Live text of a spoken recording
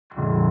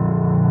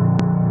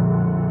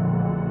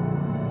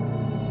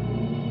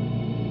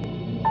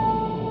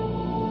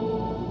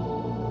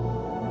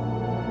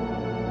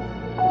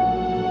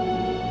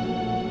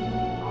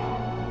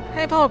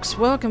Hey folks,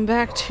 welcome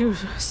back to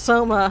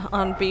SOMA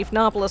on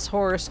Beefgnawpolis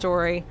Horror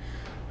Story.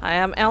 I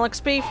am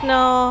Alex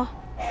Beefgnaw.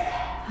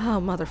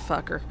 Oh,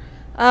 motherfucker.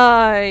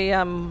 I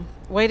am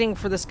waiting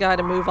for this guy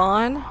to move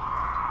on.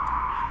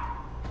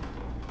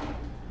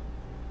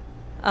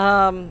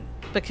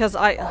 Because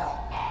I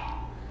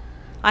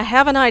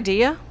have an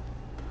idea.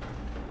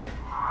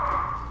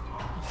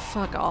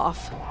 Fuck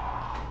off.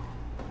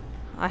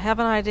 I have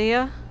an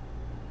idea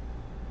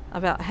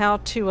about how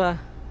to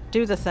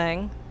do the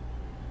thing.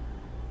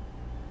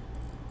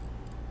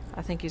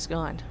 I think he's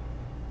gone.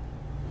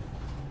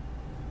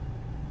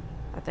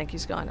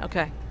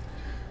 Okay.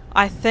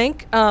 I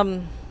think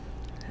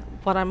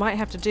what I might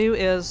have to do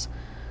is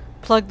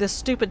plug this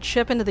stupid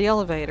chip into the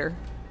elevator.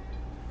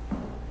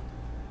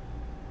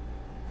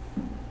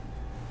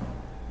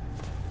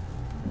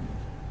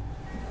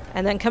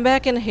 And then come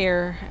back in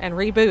here and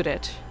reboot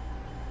it.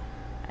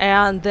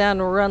 And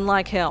then run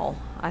like hell,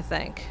 I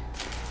think.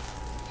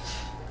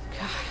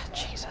 God,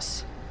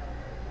 Jesus.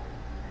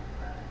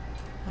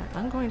 Right,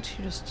 I'm going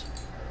to just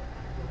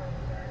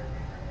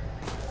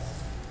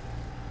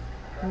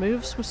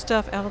move some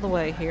stuff out of the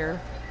way here.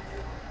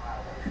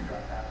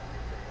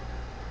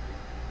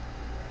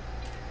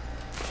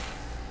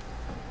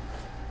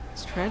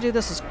 Let's try to do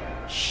this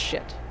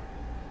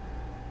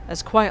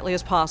as quietly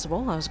as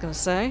possible, I was going to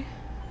say.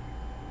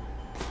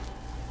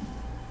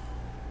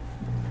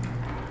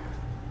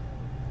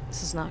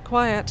 This is not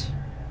quiet.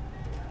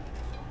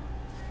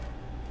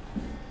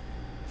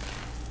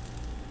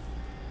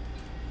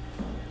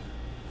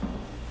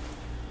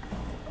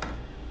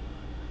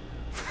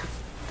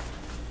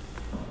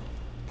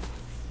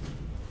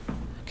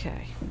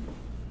 Okay.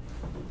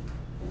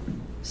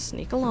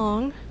 Sneak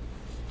along.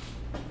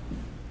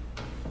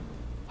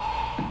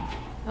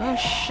 Oh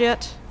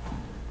shit.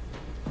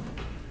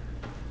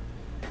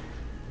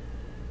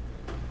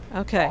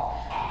 Okay.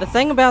 The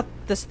thing about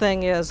this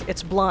thing is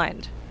it's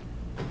blind.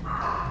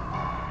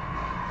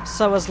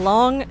 So as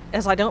long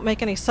as I don't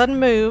make any sudden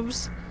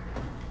moves,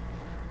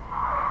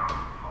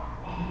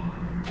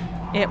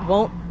 it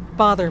won't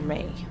bother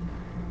me.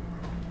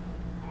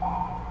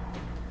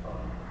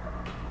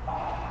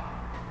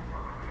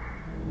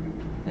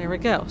 There we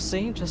go.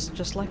 See?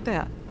 Just like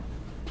that.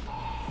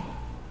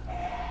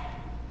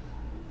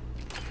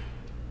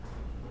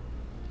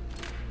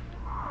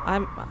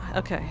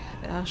 Okay.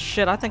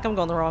 Shit, I think I'm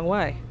going the wrong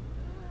way.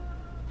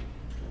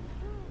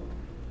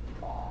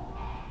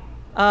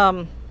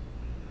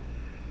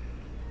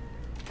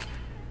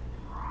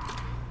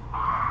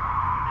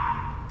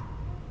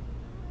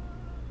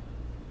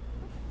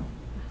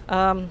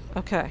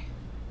 Okay.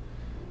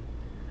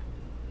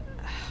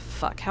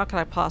 Fuck, how could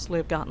I possibly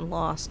have gotten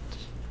lost?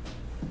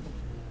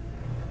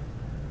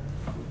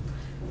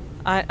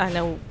 I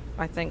know,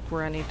 I think,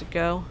 where I need to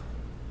go.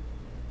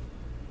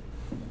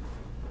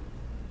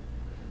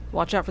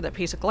 Watch out for that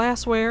piece of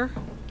glassware.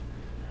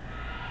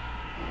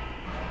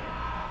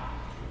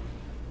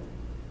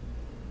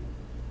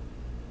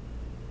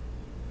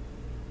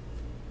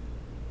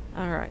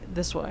 Alright,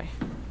 this way.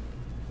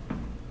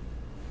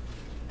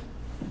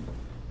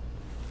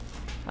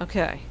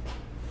 Okay.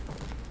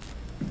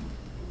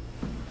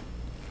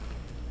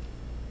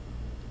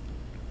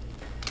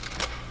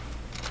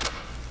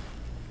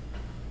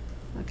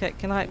 Okay,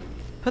 can I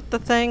put the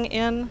thing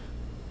in?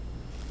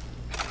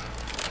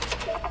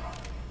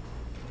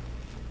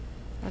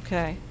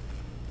 Okay.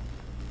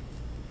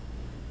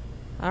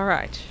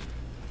 Alright.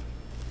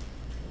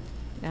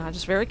 Now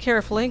just very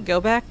carefully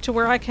go back to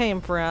where I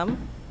came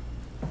from.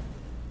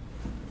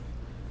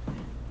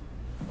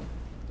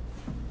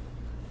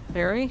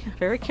 Very,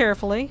 very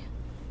carefully.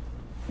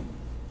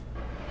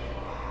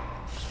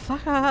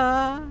 Fuck.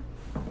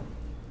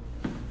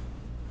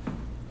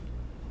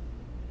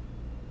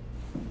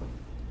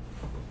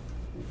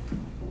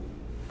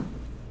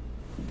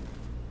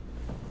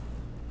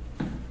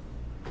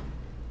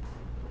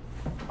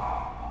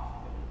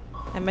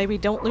 And maybe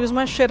don't lose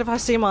my shit if I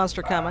see a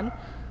monster coming.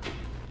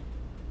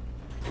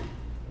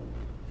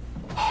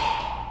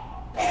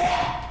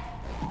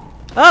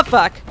 Oh,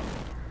 fuck.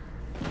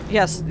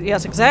 Yes,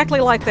 exactly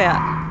like that.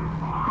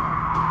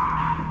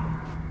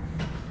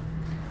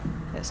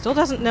 It still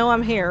doesn't know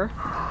I'm here.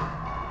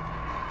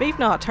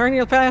 Beefgnaw, turn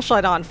your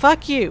flashlight on.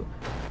 Fuck you.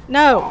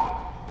 No.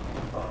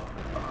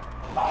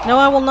 No,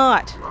 I will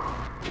not.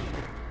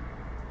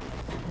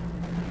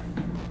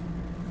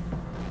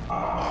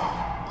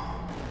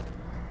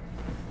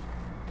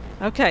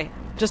 Okay,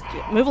 just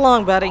move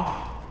along, buddy.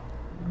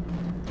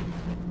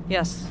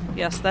 Yes,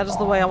 that is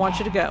the way I want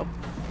you to go.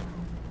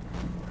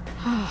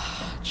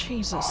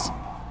 Jesus.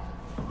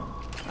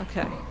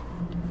 Okay.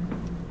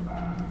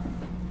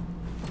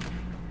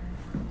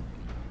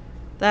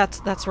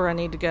 That's where I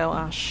need to go.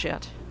 Ah,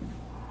 shit.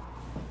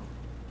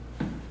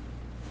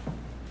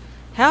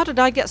 How did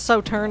I get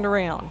so turned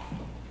around?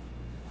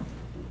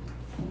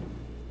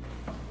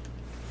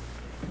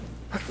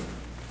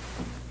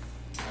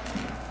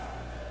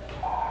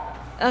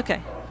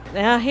 Okay.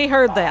 Yeah, he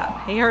heard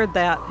that.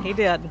 He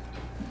did.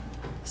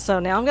 So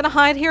now I'm gonna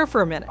hide here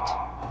for a minute.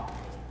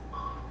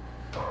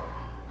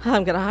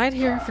 I'm gonna hide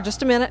here for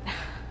just a minute.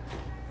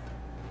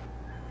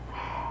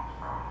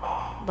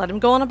 Let him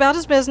go on about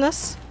his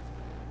business.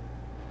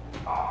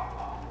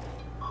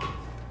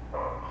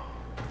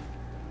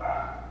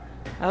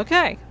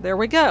 Okay, there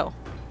we go.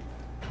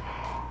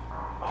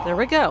 There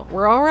we go.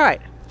 We're all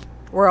right.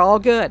 We're all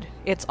good.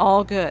 It's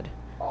all good.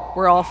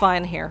 We're all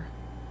fine here.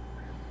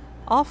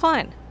 All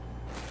fine.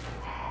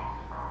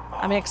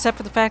 I mean, except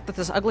for the fact that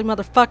this ugly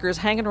motherfucker is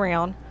hanging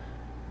around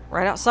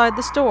right outside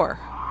the store.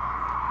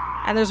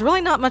 And there's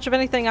really not much of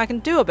anything I can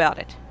do about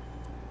it.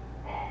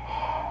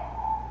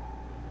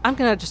 I'm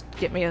gonna just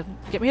get me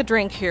a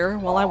drink here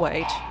while I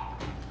wait.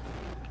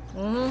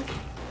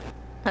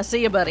 I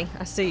see you, buddy.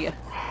 I see you.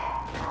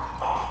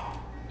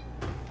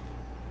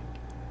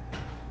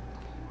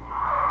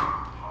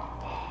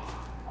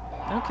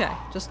 Okay,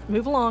 just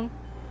move along.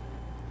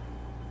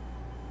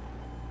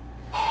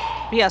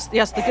 Yes,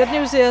 the good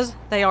news is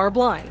they are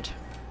blind.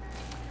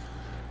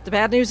 The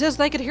bad news is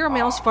they could hear a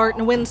mouse fart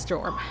in a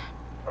windstorm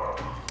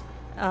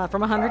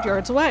from 100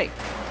 yards away.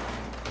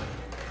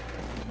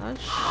 Oh,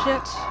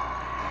 shit.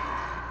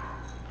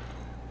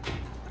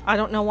 I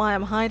don't know why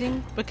I'm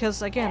hiding,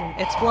 because, again,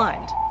 it's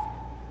blind.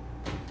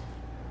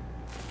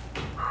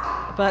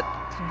 But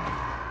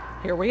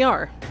here we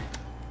are.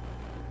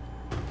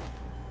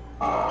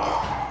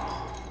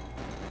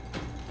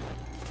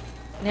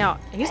 Now,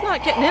 he's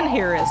not getting in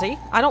here, is he?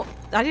 I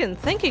didn't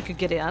think he could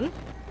get in.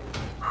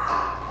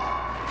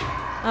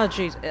 Oh,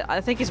 jeez.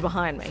 I think he's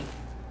behind me.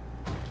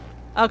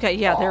 Okay,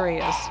 yeah, there he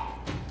is.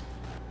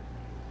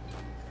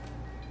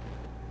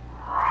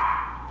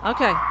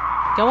 Okay.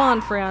 Go on,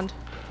 friend.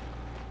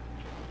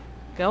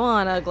 Go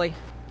on, ugly.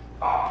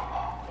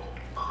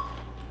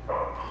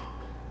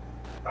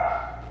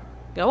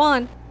 Go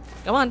on.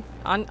 Go on.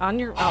 On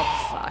your...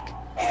 Oh, fuck.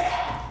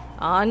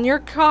 On your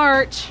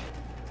cart.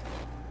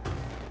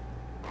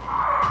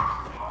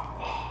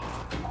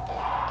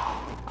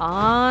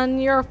 On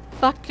your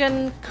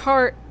fucking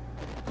cart,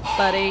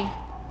 buddy.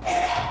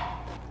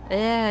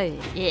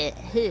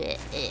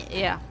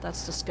 Yeah,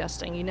 that's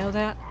disgusting. You know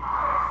that?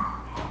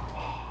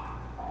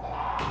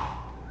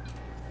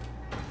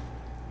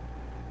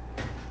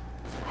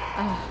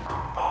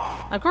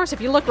 Of course,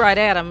 if you look right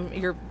at him,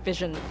 your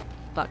vision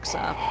fucks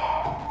up.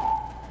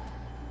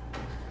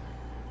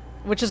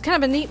 Which is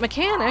kind of a neat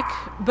mechanic,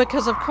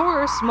 because of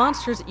course,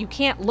 monsters that you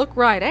can't look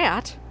right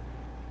at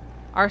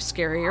are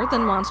scarier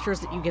than monsters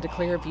that you get a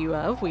clear view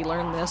of. We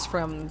learned this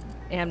from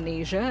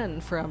Amnesia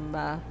and from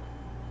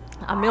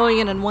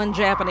 1,000,001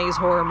 Japanese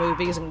horror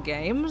movies and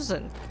games,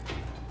 and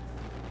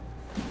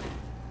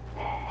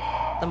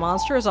the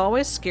monster is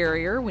always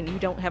scarier when you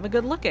don't have a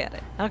good look at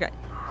it. Okay.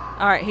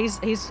 Alright,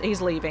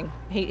 he's leaving.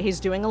 He's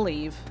doing a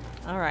leave.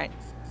 Alright.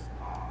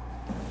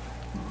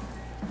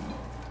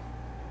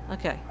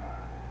 Okay.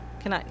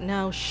 Can I...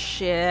 No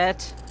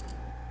shit.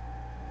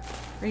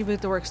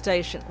 Reboot the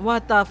workstation.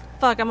 What the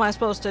fuck am I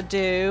supposed to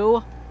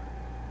do?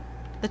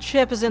 The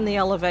chip is in the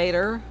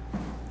elevator.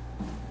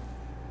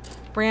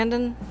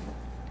 Brandon?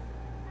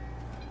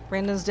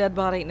 Brandon's dead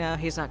body? No,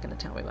 he's not going to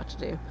tell me what to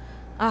do.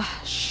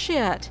 Ah,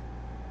 shit.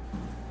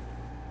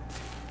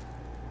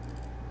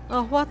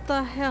 Oh, what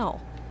the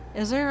hell?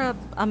 Is there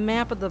a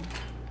map of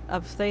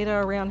Theta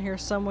around here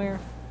somewhere?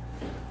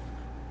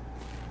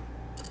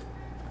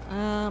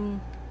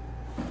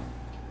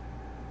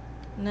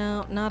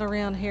 No, not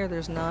around here,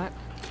 there's not.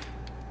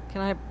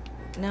 Can I...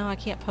 No, I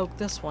can't poke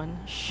this one.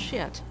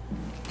 Shit.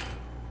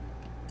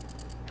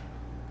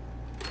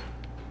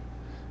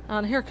 Oh,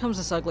 and here comes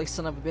this ugly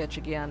son of a bitch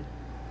again.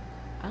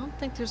 I don't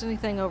think there's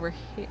anything over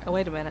here. Oh,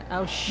 wait a minute.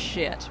 Oh,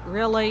 shit.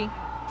 Really?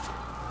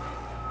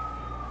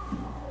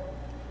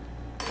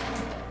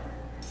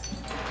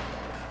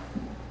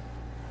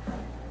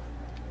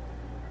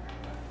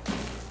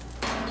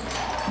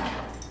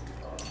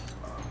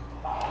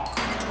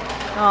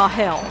 Oh,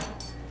 hell.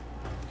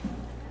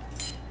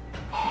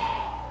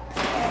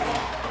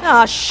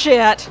 Oh,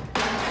 shit.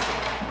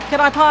 Can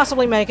I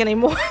possibly make any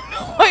more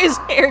noise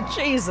here?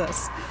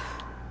 Jesus.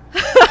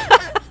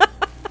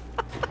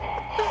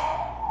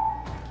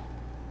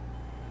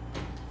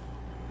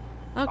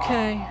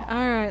 Okay,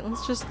 alright,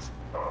 let's just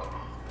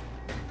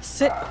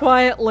sit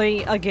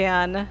quietly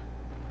again.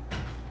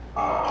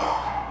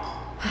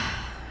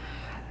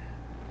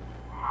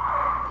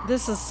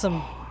 This is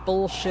some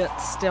bullshit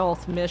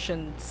stealth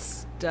mission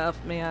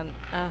stuff, man.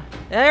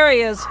 There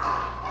he is.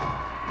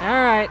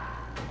 Alright.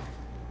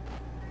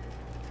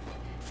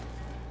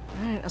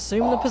 Alright,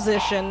 assume the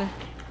position.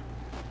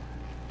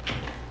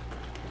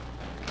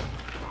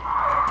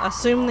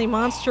 Assume the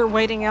monster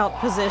waiting out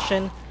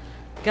position.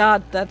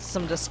 God, that's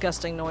some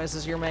disgusting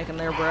noises you're making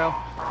there, bro.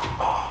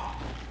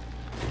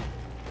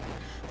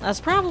 That's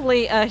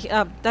probably,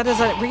 that is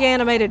a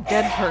reanimated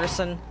dead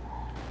person.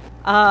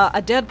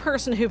 A dead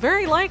person who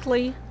very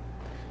likely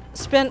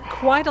spent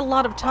quite a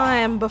lot of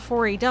time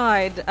before he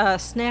died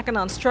snacking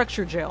on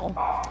structure gel,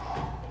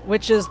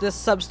 which is this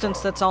substance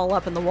that's all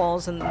up in the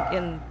walls in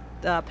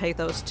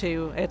Pathos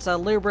 2. It's a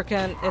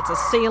lubricant, it's a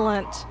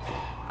sealant,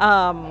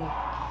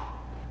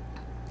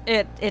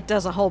 it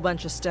does a whole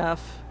bunch of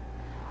stuff.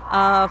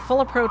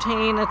 Full of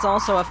protein. It's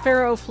also a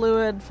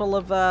ferrofluid full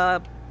of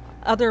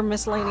other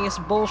miscellaneous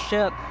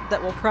bullshit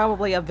that will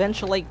probably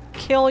eventually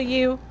kill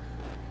you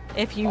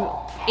if you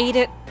eat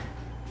it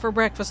for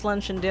breakfast,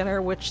 lunch, and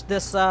dinner, which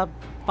this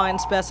fine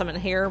specimen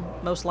here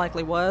most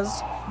likely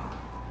was.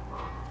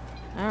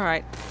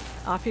 Alright,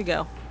 off you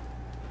go.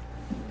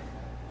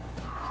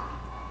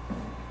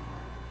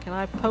 Can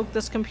I poke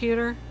this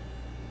computer?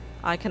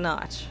 I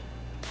cannot.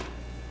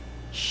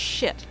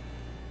 Shit.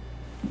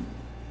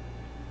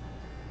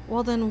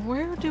 Well then,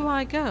 where do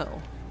I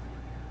go?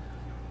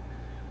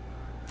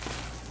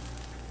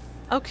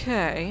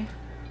 Okay.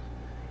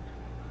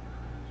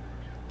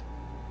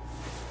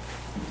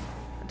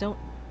 Don't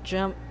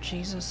jump,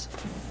 Jesus.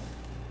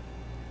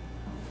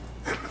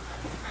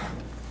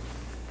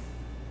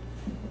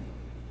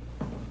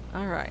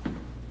 Alright.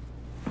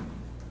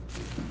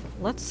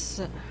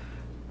 Let's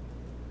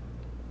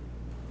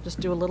just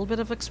do a little bit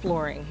of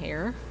exploring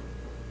here.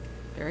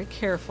 Very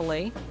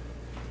carefully.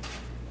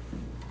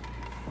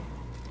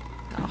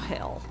 Oh,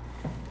 hell.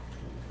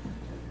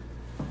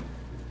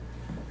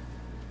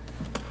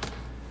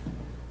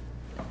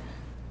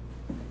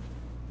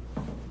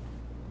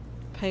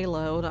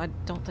 Payload. I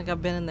don't think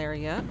I've been in there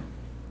yet.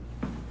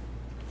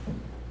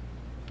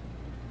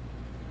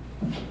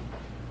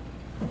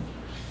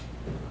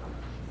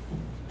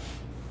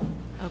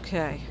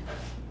 Okay.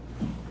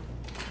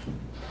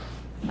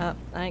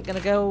 I ain't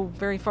gonna go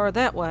very far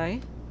that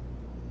way.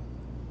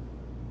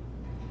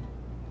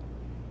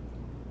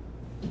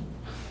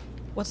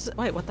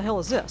 Wait, what the hell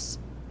is this?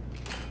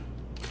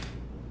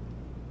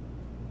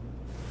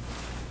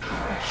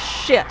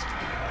 Shit!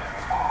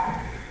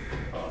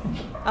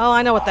 Oh,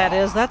 I know what that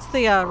is. That's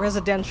the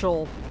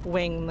residential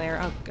wing there.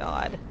 Oh,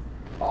 God.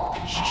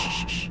 Shh,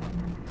 shh, shh.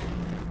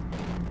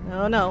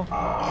 No, no.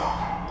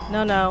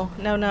 No, no.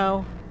 No,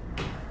 no.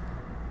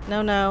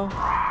 No, no.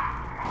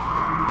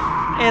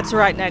 It's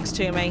right next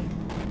to me.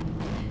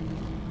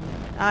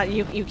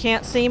 You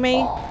can't see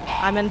me.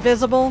 I'm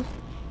invisible.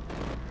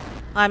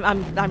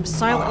 I'm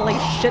silently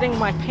shitting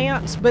my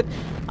pants, but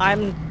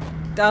I'm...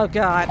 Oh,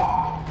 God.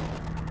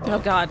 Oh,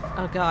 God.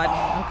 Oh, God.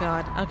 Oh,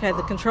 God. Okay,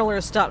 the controller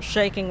has stopped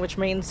shaking, which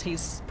means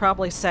he's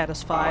probably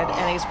satisfied,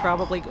 and he's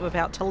probably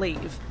about to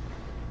leave.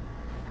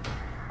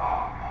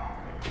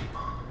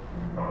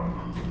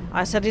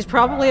 I said he's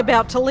probably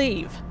about to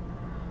leave.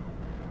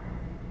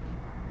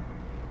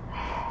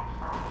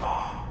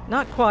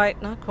 Not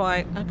quite, not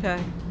quite.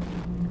 Okay.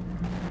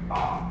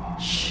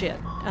 Shit.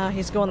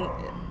 He's going...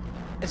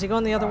 Is he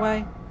going the other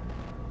way?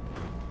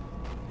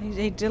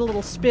 He did a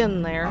little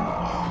spin there.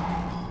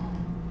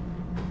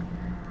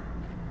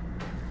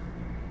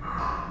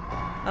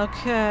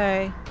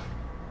 Okay.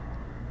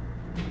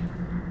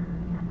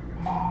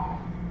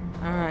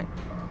 Alright.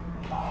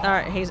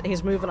 Alright,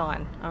 he's moving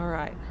on.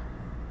 Alright.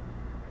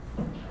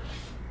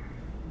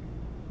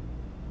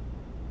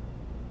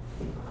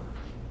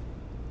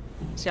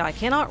 See, I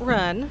cannot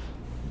run,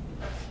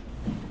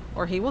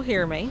 or he will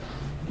hear me.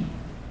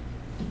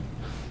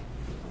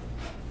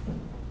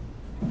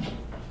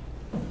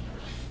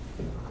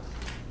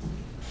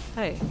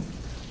 Hey.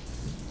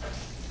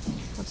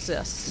 What's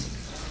this?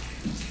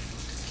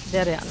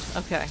 Dead end.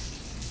 Okay.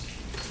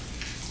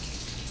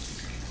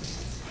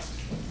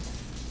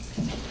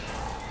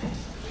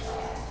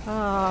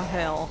 Oh,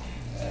 hell.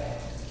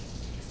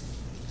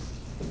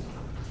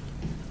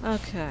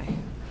 Okay.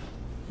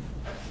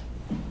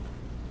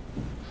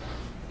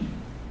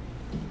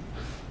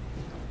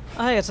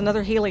 Oh, hey, it's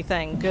another Healy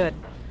thing. Good.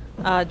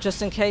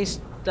 Just in case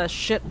the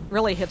shit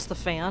really hits the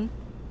fan.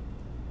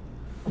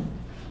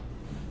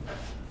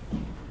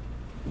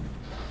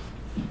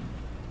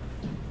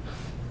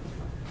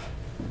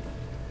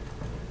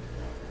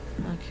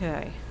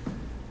 Okay.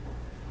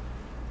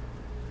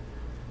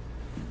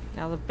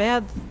 Now the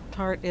bad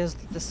part is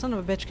that the son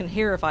of a bitch can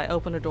hear if I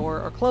open a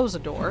door or close a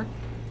door.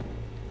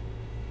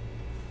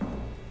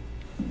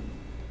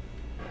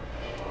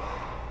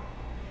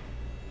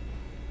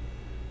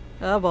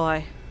 Oh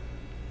boy.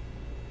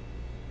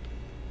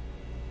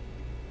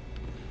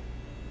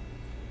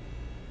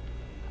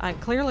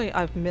 Clearly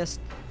I've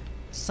missed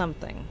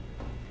something.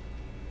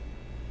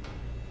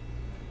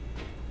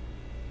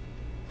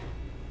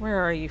 Where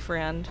are you,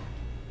 friend?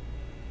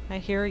 I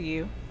hear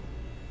you.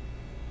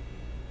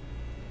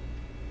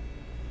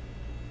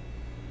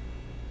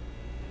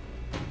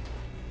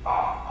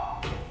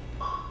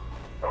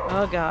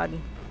 Oh God.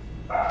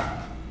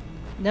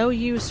 No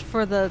use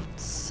for the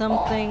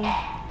something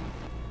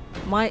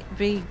might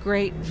be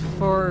great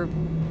for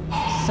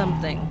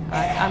something.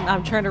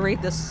 I'm trying to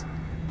read this.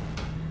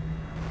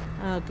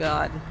 Oh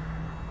God.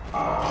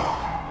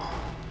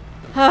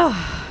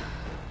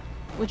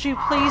 Would you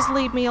please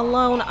leave me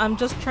alone? I'm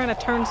just trying to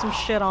turn some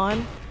shit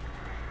on.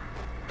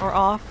 Or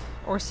off.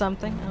 Or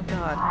something. Oh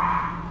God.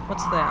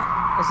 What's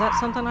that? Is that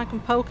something I can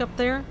poke up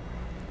there?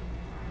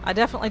 I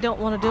definitely don't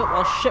want to do it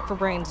while Shit for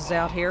Brains is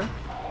out here.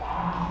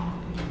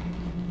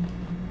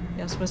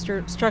 Yes,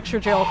 Mr. Structure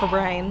Gel for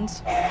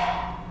Brains.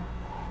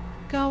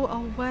 Go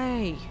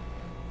away.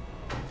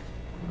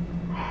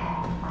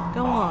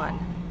 Go on.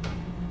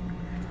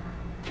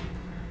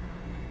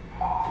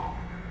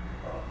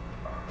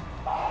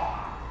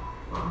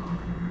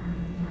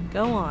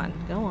 Go on.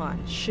 Go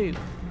on. Shoot.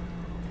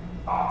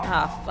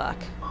 Ah, fuck.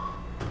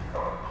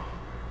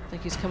 I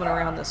think he's coming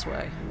around this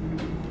way.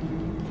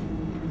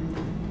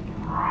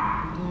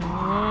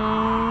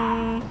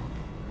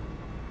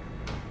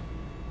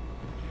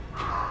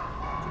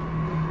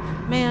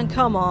 Man,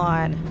 come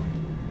on.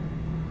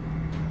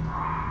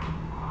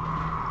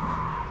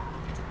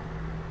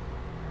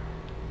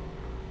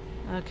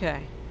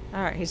 Okay.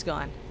 Alright, he's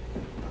gone.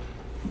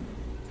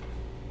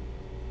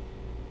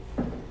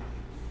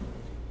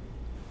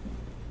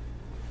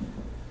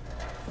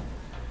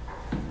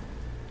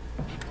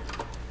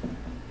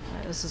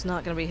 This is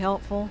not going to be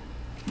helpful.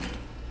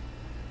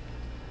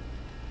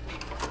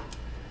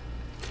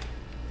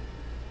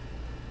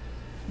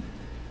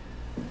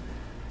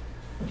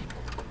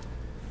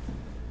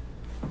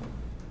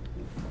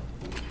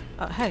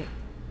 Hey,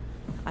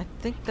 I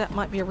think that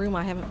might be a room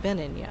I haven't been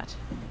in yet.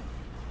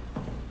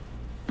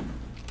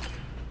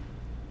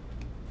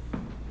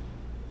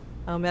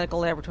 Oh, medical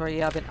laboratory.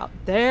 Yeah, I've been. Oh,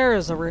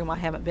 there's a room I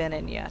haven't been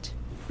in yet.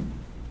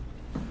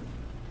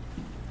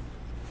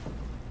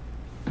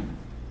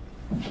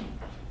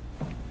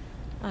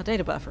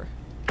 Data buffer.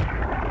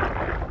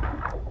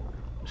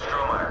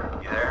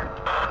 Stromeyer, you there?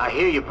 I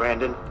hear you,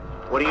 Brandon.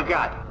 What do you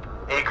got?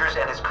 Akers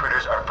and his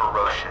critters are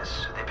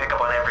ferocious. They pick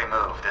up on every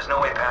move. There's no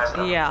way past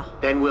them. Yeah.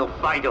 Then we'll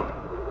fight them.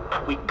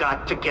 We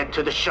got to get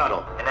to the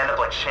shuttle. And end up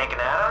like Shank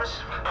and Adams?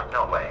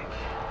 No way.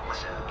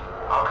 Listen,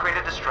 I'll create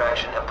a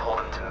distraction and pull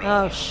them to me.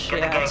 Oh, shit.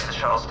 Get the gang to the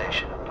shuttle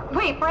station.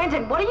 Wait,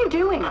 Brandon, what are you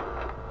doing?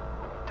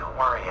 Don't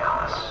worry,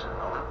 Alice.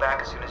 I'll look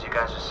back as soon as you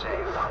guys are safe.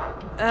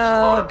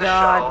 Oh,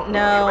 God.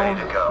 No.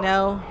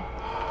 No.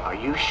 Are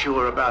you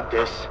sure about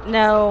this?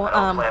 No. I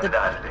don't plan to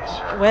die today,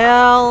 sir.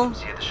 Well.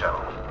 See you at the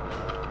shuttle.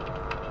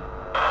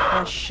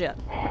 Oh, shit.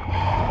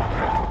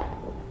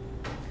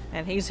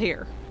 And he's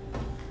here.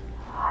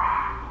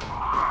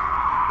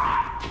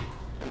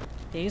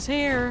 He's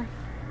here.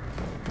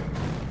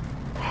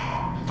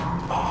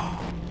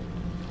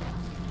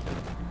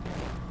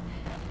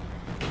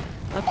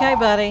 Okay,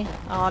 buddy.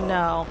 Oh,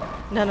 no.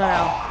 No, no,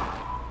 no.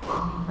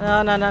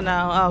 No, no, no,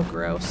 no. Oh,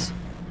 gross.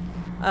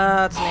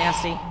 That's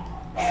nasty.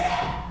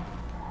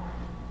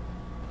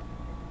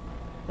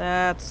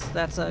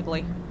 That's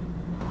ugly.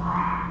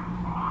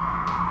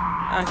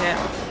 Okay.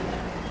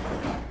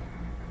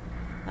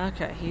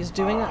 Okay, he's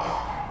doing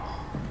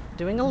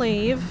a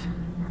leave.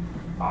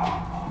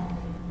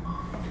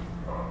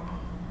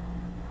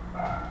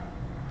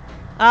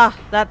 Ah,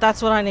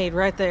 that's what I need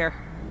right there.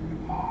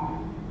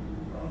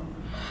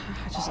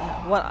 I just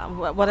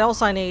what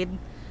else I need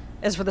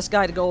is for this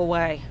guy to go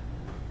away.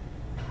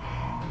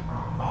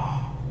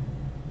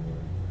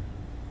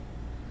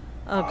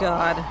 Oh,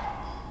 God.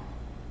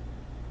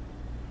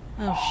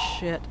 Oh,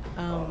 shit.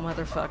 Oh,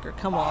 motherfucker.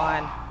 Come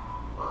on.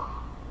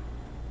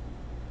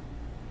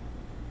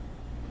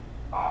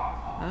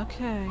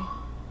 Okay.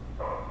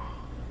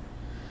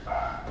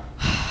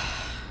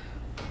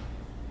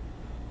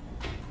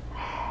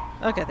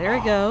 Okay, there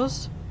he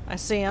goes. I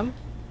see him.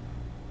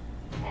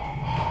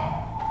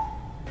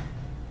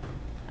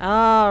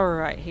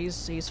 Alright,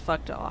 he's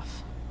fucked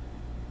off.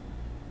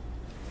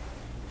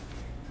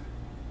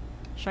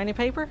 Shiny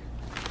paper?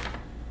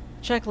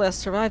 Checklist,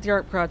 survive the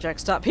art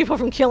project, stop people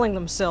from killing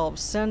themselves,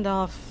 send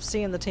off,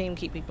 see in the team,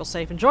 keep people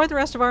safe, enjoy the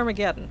rest of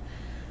Armageddon.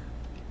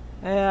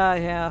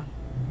 Yeah.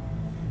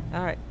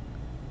 Alright.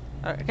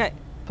 Okay,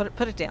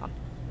 put it down.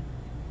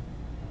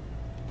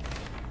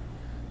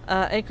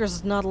 Akers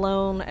is not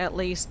alone, at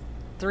least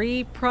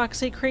 3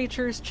 proxy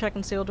creatures, check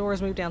and seal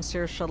doors, move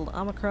downstairs, shuttle to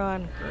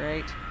Omicron,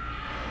 great.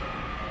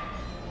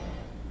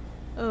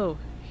 Oh,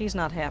 he's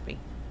not happy.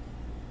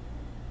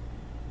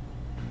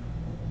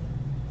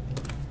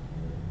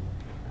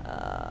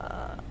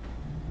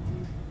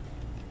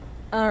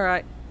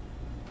 Alright.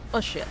 Oh,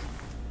 shit.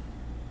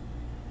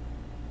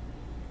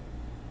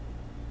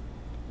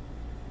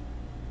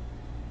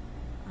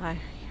 I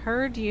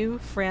heard you,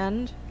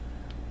 friend.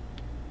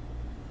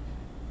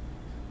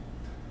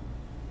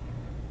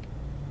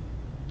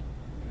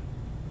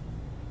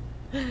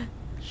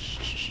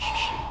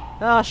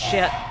 Oh,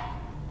 shit.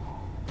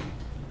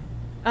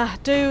 Ah,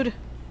 dude.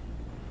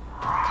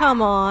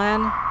 Come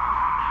on.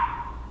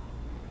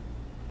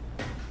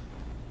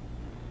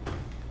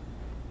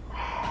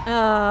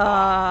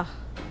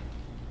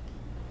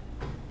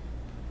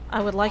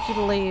 I would like you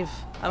to leave.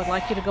 I would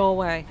like you to go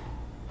away.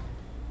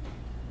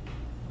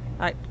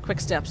 Alright,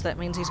 quick steps. That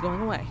means he's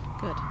going away.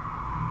 Good.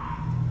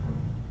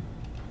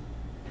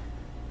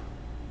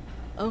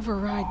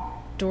 Override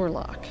door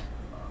lock.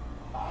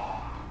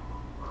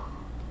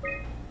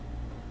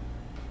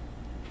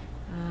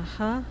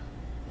 Uh-huh.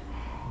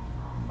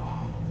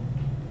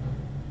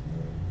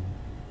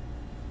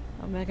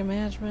 Omega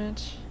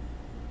management.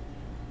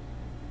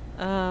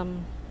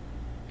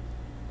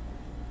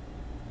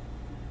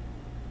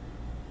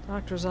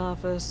 Doctor's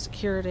office,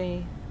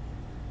 security.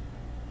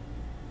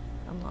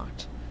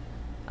 Unlocked.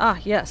 Ah,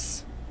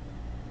 yes.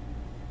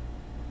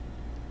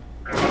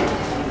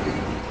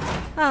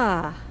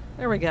 Ah,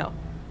 there we go.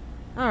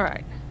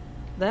 Alright.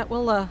 That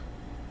will,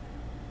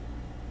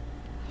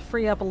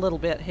 free up a little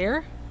bit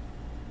here.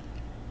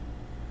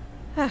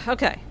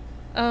 Okay.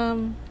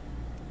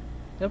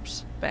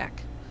 Oops,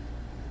 back.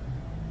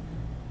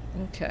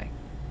 Okay.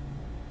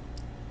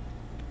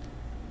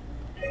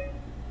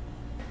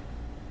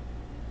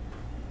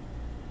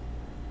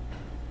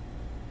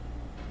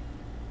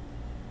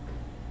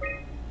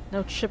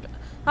 No chip.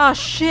 Ah,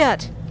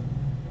 shit!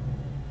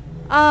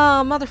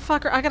 Ah,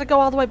 motherfucker, I gotta go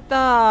all the way.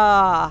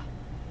 Ah.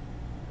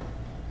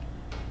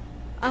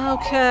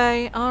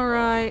 Okay,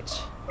 alright.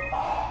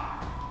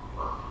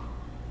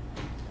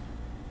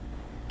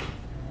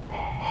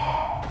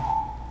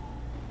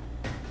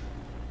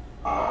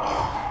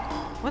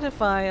 What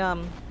if I,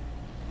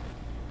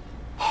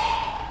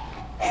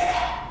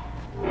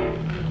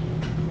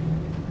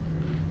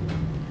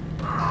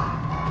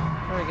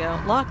 There we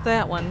go. Lock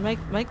that one.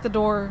 Make the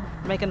door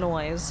make a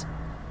noise.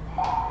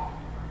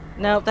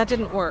 No, that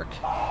didn't work.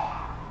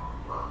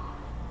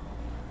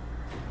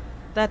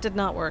 That did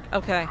not work.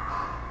 Okay.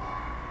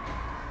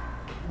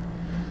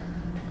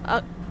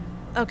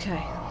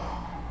 Okay.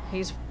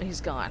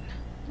 He's gone.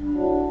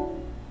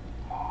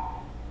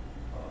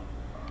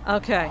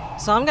 Okay,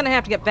 so I'm gonna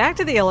have to get back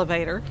to the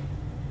elevator.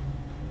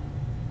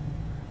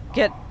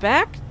 Get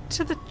back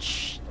to the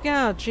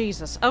yeah,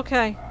 Jesus.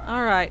 Okay,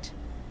 alright.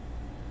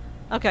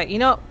 Okay, you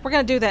know, we're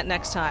gonna do that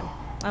next time.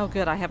 Oh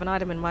good, I have an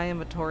item in my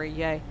inventory,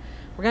 yay.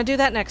 We're gonna do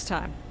that next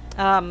time.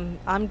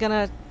 I'm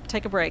gonna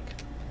take a break.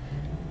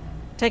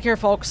 Take care,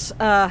 folks.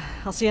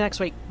 I'll see you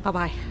next week.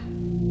 Bye-bye.